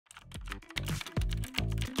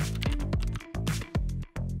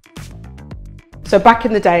So back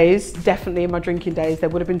in the days, definitely in my drinking days, there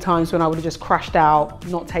would have been times when I would have just crashed out,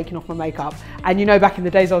 not taking off my makeup. And you know, back in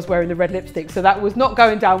the days I was wearing the red lipstick, so that was not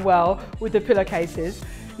going down well with the pillowcases.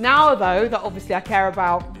 Now though, that obviously I care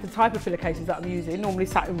about the type of pillowcases that I'm using, normally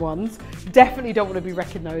satin ones, definitely don't want to be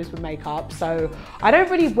recognised with makeup. So I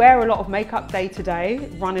don't really wear a lot of makeup day to day,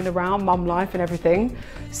 running around, mum life and everything.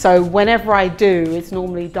 So whenever I do, it's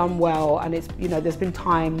normally done well, and it's, you know, there's been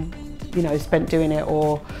time, you know, spent doing it,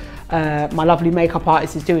 or my lovely makeup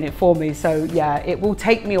artist is doing it for me. So yeah, it will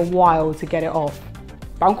take me a while to get it off.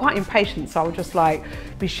 But I'm quite impatient, so I'll just like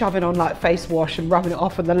be shoving on like face wash and rubbing it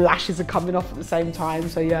off, and the lashes are coming off at the same time,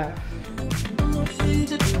 so yeah.